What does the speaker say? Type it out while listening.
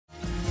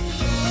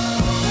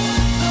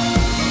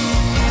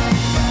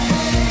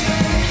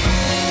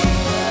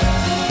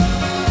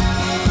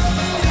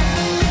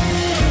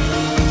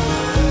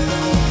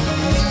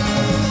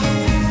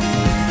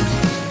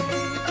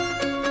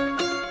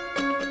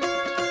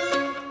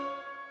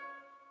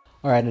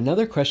All right,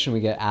 another question we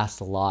get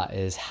asked a lot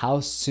is how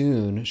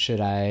soon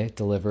should I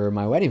deliver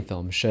my wedding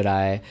film? Should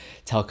I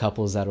tell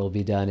couples that it'll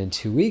be done in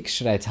 2 weeks?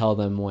 Should I tell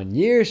them 1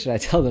 year? Should I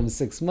tell them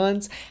 6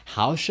 months?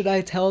 How should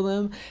I tell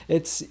them?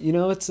 It's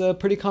a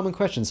pretty common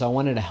question, so I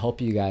wanted to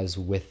help you guys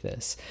with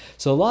this.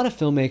 So a lot of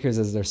filmmakers,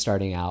 as they're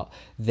starting out,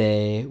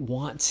 they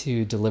want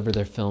to deliver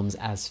their films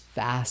as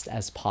fast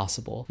as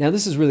possible. Now,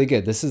 this is really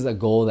good. This is a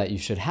goal that you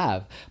should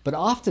have, but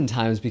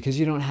oftentimes, because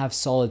you don't have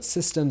solid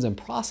systems and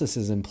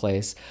processes in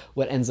place,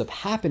 what ends up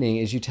happening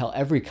is you tell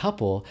every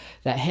couple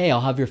that, hey,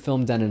 I'll have your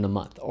film done in a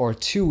month or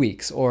 2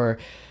 weeks or,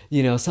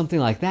 something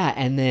like that.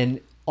 And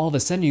then all of a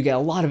sudden you get a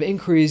lot of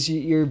inquiries,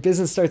 your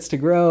business starts to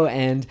grow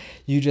and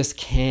you just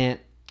can't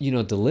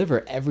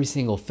deliver every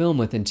single film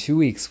within 2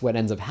 weeks. What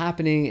ends up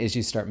happening is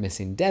you start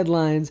missing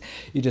deadlines,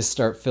 you just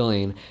start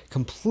feeling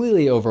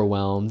completely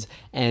overwhelmed,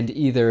 and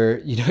either,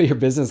 your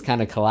business kind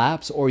of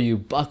collapse or you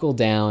buckle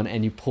down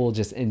and you pull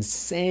just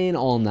insane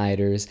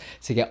all-nighters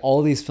to get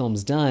all these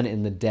films done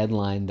in the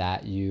deadline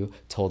that you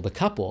told the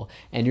couple,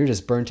 and you're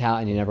just burnt out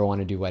and you never want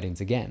to do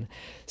weddings again.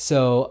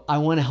 So I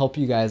want to help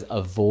you guys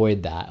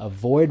avoid that,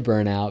 avoid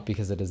burnout,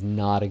 because it is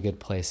not a good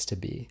place to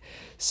be.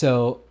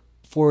 So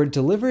for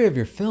delivery of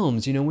your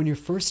films, when you're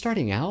first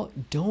starting out,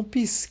 don't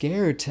be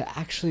scared to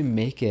actually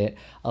make it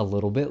a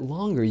little bit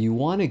longer. You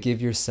want to give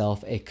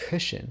yourself a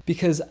cushion,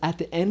 because at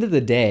the end of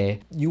the day,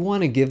 you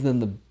want to give them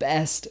the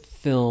best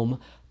film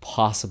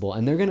possible,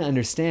 and they're going to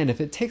understand if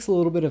it takes a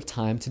little bit of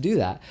time to do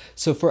that.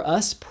 So for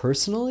us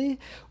personally,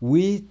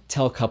 we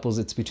tell couples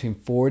it's between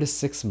 4 to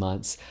 6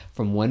 months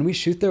from when we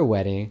shoot their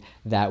wedding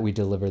that we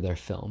deliver their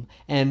film.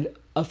 And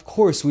of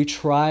course, we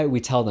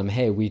tell them,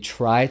 hey, we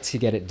try to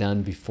get it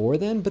done before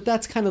then, but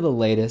that's kind of the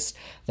latest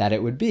that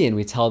it would be. And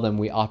we tell them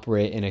we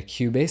operate in a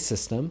queue-based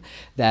system,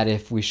 that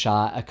if we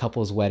shot a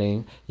couple's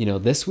wedding,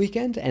 this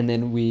weekend, and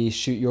then we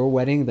shoot your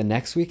wedding the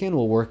next weekend,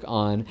 we'll work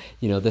on,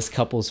 this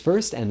couple's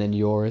first and then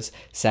yours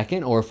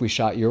second. Or if we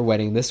shot your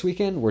wedding this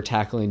weekend, we're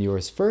tackling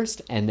yours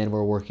first, and then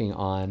we're working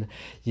on,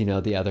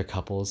 the other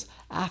couples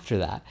after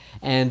that.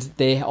 And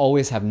they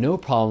always have no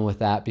problem with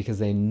that, because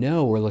they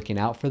know we're looking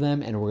out for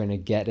them and we're going to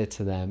get it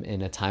to them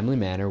in a timely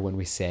manner when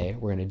we say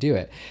we're going to do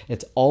it.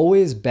 It's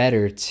always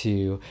better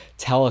to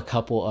tell a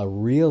couple a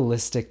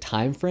realistic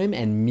time frame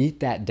and meet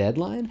that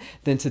deadline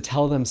than to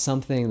tell them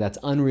something that's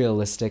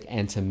unrealistic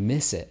and to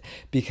miss it,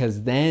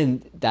 because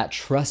then that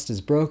trust is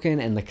broken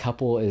and the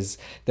couple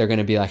they're going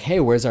to be like, hey,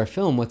 where's our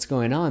film? What's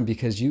going on?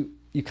 Because you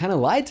kind of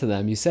lied to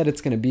them. You said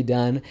it's going to be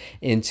done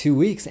in 2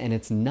 weeks and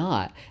it's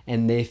not.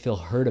 And they feel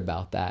hurt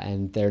about that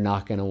and they're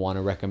not going to want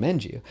to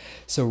recommend you.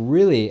 So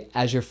really,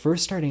 as you're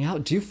first starting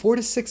out, do 4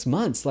 to 6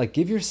 months. Like,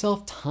 give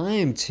yourself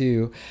time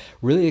to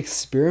really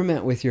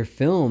experiment with your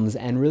films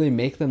and really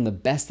make them the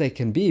best they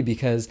can be.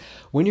 Because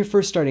when you're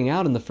first starting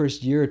out in the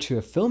first year or two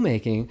of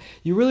filmmaking,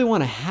 you really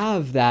want to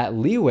have that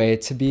leeway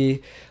to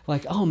be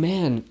like, oh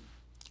man,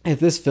 if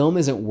this film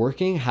isn't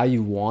working how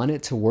you want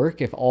it to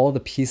work, if all the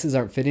pieces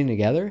aren't fitting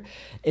together,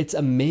 it's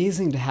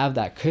amazing to have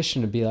that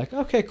cushion to be like,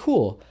 okay,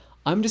 cool.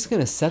 I'm just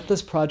going to set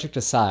this project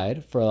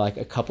aside for like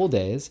a couple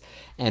days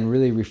and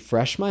really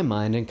refresh my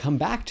mind and come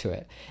back to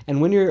it.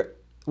 And when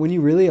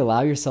you really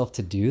allow yourself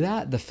to do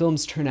that, the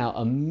films turn out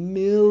a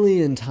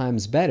million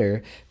times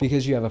better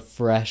because you have a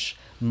fresh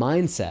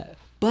mindset.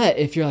 But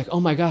if you're like, oh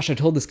my gosh, I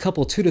told this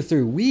couple 2 to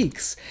 3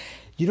 weeks,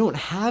 you don't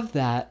have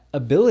that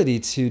ability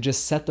to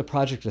just set the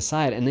project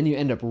aside, and then you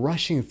end up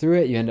rushing through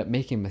it, you end up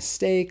making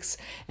mistakes,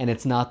 and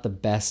it's not the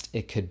best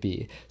it could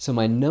be. So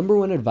my number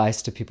one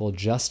advice to people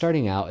just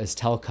starting out is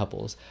tell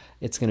couples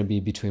it's going to be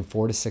between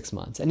 4 to 6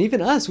 months. And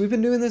even us, we've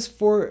been doing this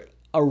for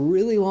a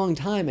really long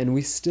time, and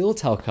we still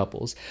tell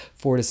couples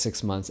 4 to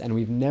 6 months, and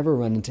we've never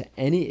run into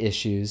any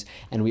issues,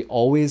 and we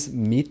always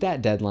meet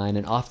that deadline,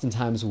 and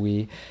oftentimes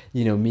we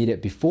meet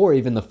it before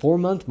even the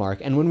 4-month mark.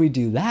 And when we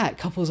do that,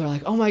 couples are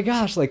like, oh my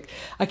gosh, like,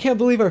 I can't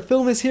believe our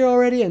film is here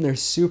already, and they're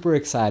super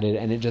excited,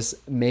 and it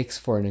just makes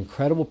for an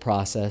incredible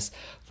process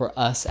for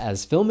us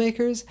as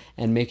filmmakers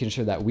and making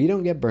sure that we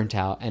don't get burnt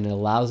out, and it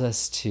allows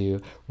us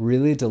to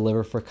really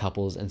deliver for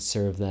couples and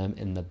serve them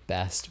in the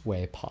best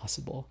way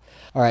possible.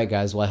 All right,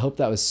 guys, well, I hope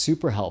that was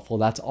super helpful.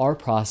 That's our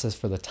process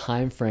for the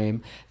time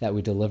frame that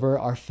we deliver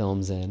our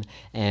films in,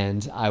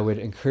 and I would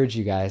encourage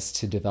you guys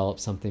to develop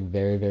something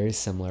very, very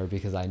similar,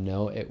 because I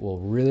know it will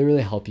really,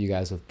 really help you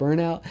guys with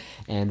burnout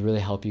and really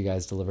help you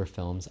guys deliver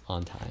films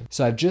on time.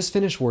 So I've just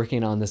finished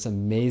working on this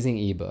amazing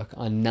ebook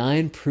on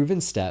 9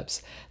 proven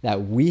steps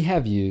that we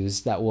have used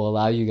that will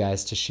allow you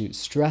guys to shoot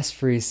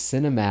stress-free,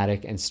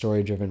 cinematic, and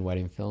story-driven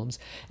wedding films.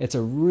 It's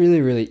a really,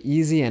 really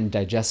easy and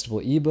digestible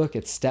ebook.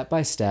 It's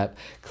step-by-step.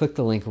 Click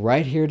the link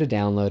right here to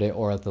download it,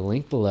 or at the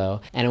link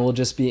below, and it will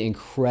just be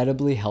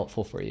incredibly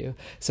helpful for you.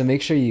 So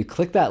make sure you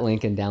click that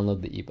link and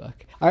download the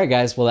ebook. All right,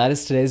 guys, well, that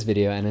is today's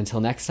video, and until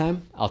next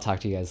time, I'll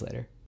talk to you guys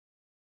later.